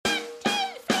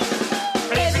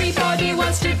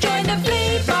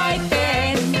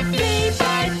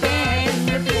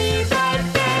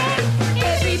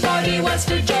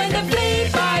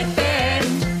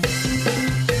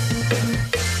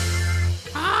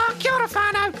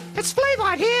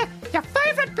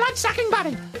blood-sucking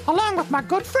buddy, along with my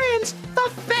good friends, the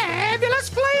Fabulous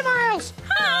Flea-Mails.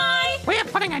 Hi! We're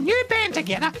putting a new band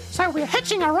together, so we're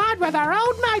hitching a ride with our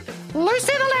old mate,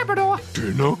 Lucy the Labrador,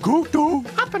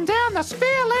 up and down the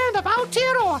sphere land of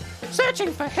Aotearoa,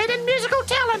 searching for hidden musical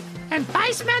talent in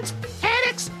basements,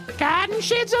 attics, garden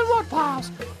sheds and wood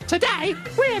piles. Today,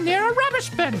 we're near a rubbish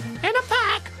bin in a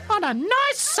park on a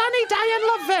nice sunny day in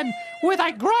Levin, where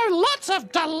they grow lots of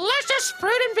delicious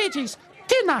fruit and veggies.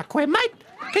 Tēnā koe, mate.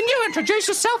 Can you introduce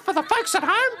yourself for the folks at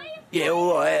home? Yeah,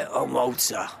 all right, I'm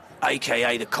Walter,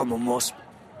 a.k.a. the Common Wasp,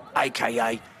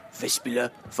 a.k.a.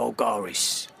 Vespula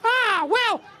vulgaris. Ah,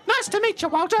 well, nice to meet you,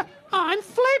 Walter. I'm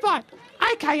Fleabite,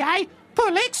 a.k.a.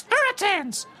 Pulex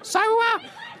irritans. So,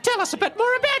 tell us a bit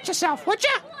more about yourself, would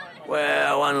you?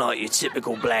 Well, unlike your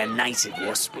typical bland native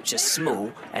wasp, which is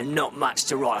small and not much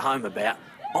to write home about,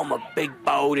 I'm a big,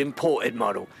 bold, imported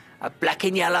model. A black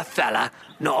and yellow fella,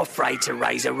 not afraid to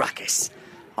raise a ruckus.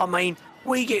 I mean,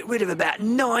 we get rid of about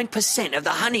 9% of the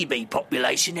honeybee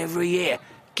population every year,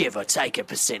 give or take a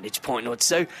percentage point or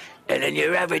two. And in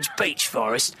your average beech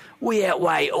forest, we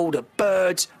outweigh all the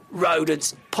birds,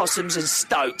 rodents, possums and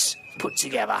stoats put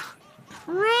together.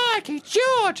 Crikey,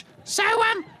 George. So,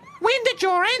 when did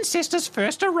your ancestors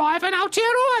first arrive in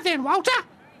Aotearoa then, Walter?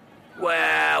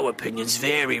 Well, opinions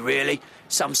vary, really.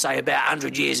 Some say about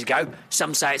 100 years ago,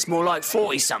 some say it's more like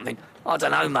 40-something. I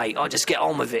don't know, mate. I just get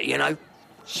on with it, you know.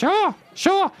 Sure.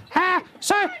 So,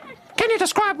 can you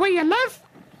describe where you live?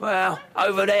 Well,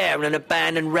 over there in an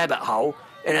abandoned rabbit hole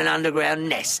in an underground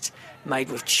nest made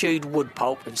with chewed wood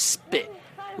pulp and spit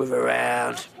with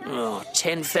around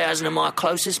 10,000 of my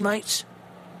closest mates.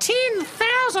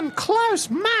 10,000 close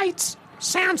mates?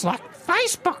 Sounds like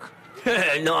Facebook.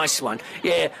 Nice one.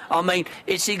 Yeah, I mean,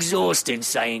 it's exhausting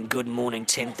saying good morning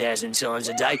 10,000 times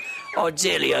a day.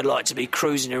 Ideally, I'd like to be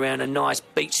cruising around a nice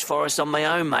beech forest on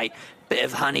my own, mate. Bit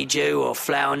of honeydew or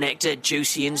flower nectar,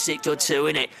 juicy insect or two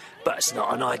in it. But it's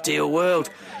not an ideal world.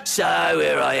 So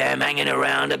here I am hanging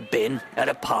around a bin at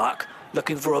a park,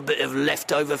 looking for a bit of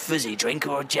leftover fizzy drink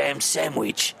or a jam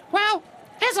sandwich. Well,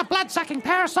 as a blood-sucking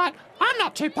parasite, I'm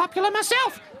not too popular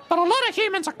myself. But a lot of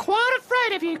humans are quite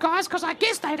afraid of you guys because I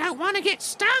guess they don't want to get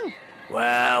stung.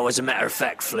 Well, as a matter of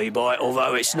fact, Fleabite,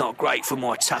 although it's not great for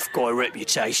my tough guy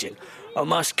reputation, I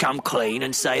must come clean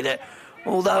and say that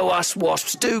although us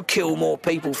wasps do kill more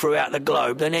people throughout the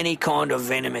globe than any kind of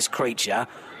venomous creature,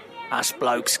 us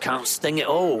blokes can't sting at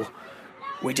all.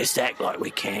 We just act like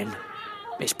we can.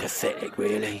 It's pathetic,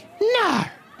 really. No.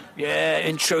 Yeah,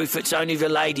 in truth, it's only the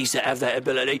ladies that have that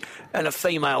ability, and a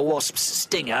female wasp's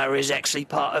stinger is actually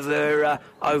part of her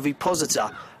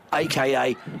ovipositor,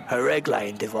 a.k.a. her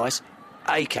egg-laying device,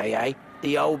 a.k.a.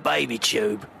 the old baby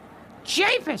tube.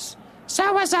 Jeepers!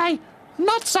 So as a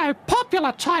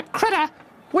not-so-popular type critter,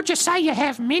 would you say you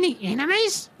have many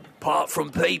enemies? Apart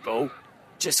from people,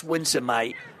 just winter,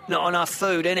 mate. Not enough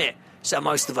food, innit? So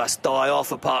most of us die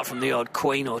off, apart from the odd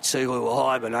queen or two who will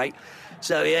hibernate.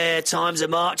 So yeah, times are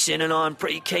marching and I'm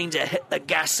pretty keen to hit the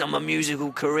gas on my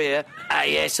musical career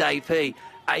ASAP,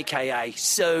 a.k.a.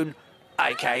 soon,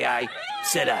 a.k.a.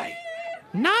 today.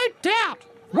 No doubt.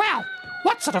 Well,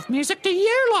 what sort of music do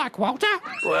you like, Walter?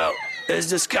 Well, as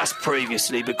discussed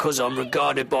previously, because I'm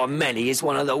regarded by many as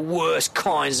one of the worst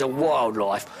kinds of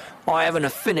wildlife, I have an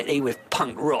affinity with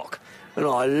punk rock and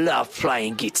I love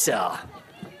playing guitar.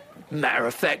 Matter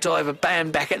of fact, I have a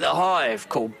band back at the Hive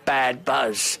called Bad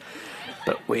Buzz.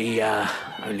 But we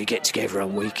only get together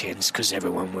on weekends because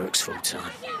everyone works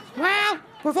full-time. Well,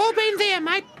 we've all been there,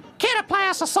 mate. Care to play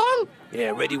us a song? Yeah,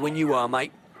 ready when you are,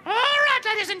 mate. All right,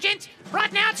 ladies and gents.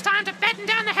 Right now it's time to batten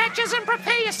down the hatches and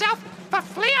prepare yourself for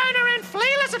Flea Owner and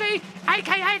Flealicity,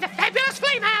 a.k.a. the Fabulous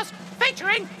Flea-Mails,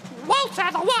 featuring Walter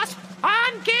the Wasp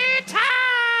on guitar!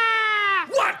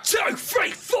 1, 2,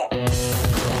 3, 4!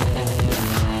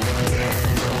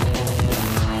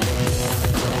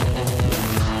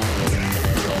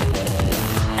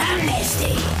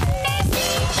 Amnesty!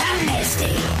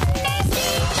 Amnesty!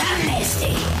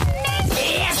 Amnesty!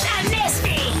 Yes,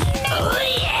 amnesty! Oh,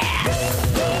 yeah!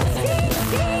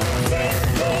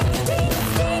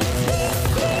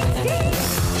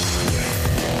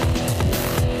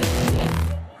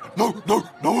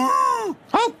 No!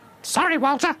 Oh, sorry,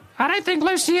 Walter. I don't think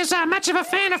Lucy is much of a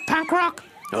fan of punk rock.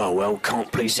 Oh, well,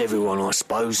 can't please everyone, I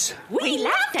suppose. We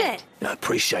loved it! I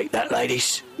appreciate that,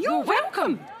 ladies. You're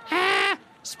welcome!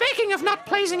 Speaking of not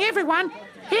pleasing everyone,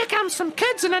 here comes some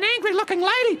kids and an angry-looking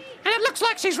lady, and it looks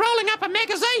like she's rolling up a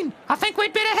magazine. I think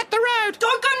we'd better hit the road.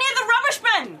 Don't go near the rubbish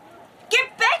bin!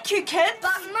 Get back, you kids!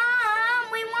 But,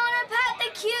 Mum, we want to pet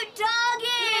the cute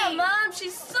doggy. Yeah, Mum,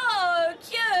 she's so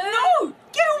cute! No!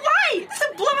 Get away! It's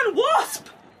a bloomin' wasp!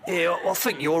 Yeah, I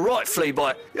think you're right,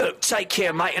 Fleabite. Look, take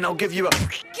care, mate, and I'll give you a...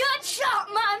 Good shot,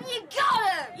 Mum. You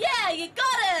got him. Yeah, you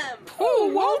got him.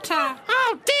 Poor Walter.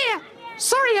 Oh, dear.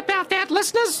 Sorry about that,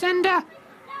 listeners, and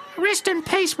rest in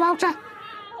peace, Walter.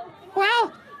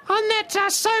 Well, on that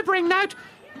sobering note,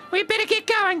 we better get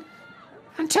going.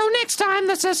 Until next time,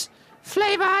 this is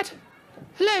Fleabite,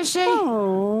 Lucy,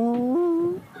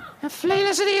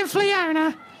 Felicity and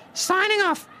Fleona, signing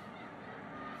off.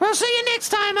 We'll see you next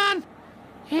time on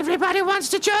Everybody Wants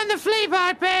to Join the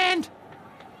Fleabite Band.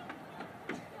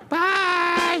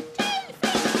 Bye.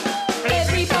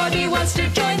 Everybody wants to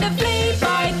join the Fleabite.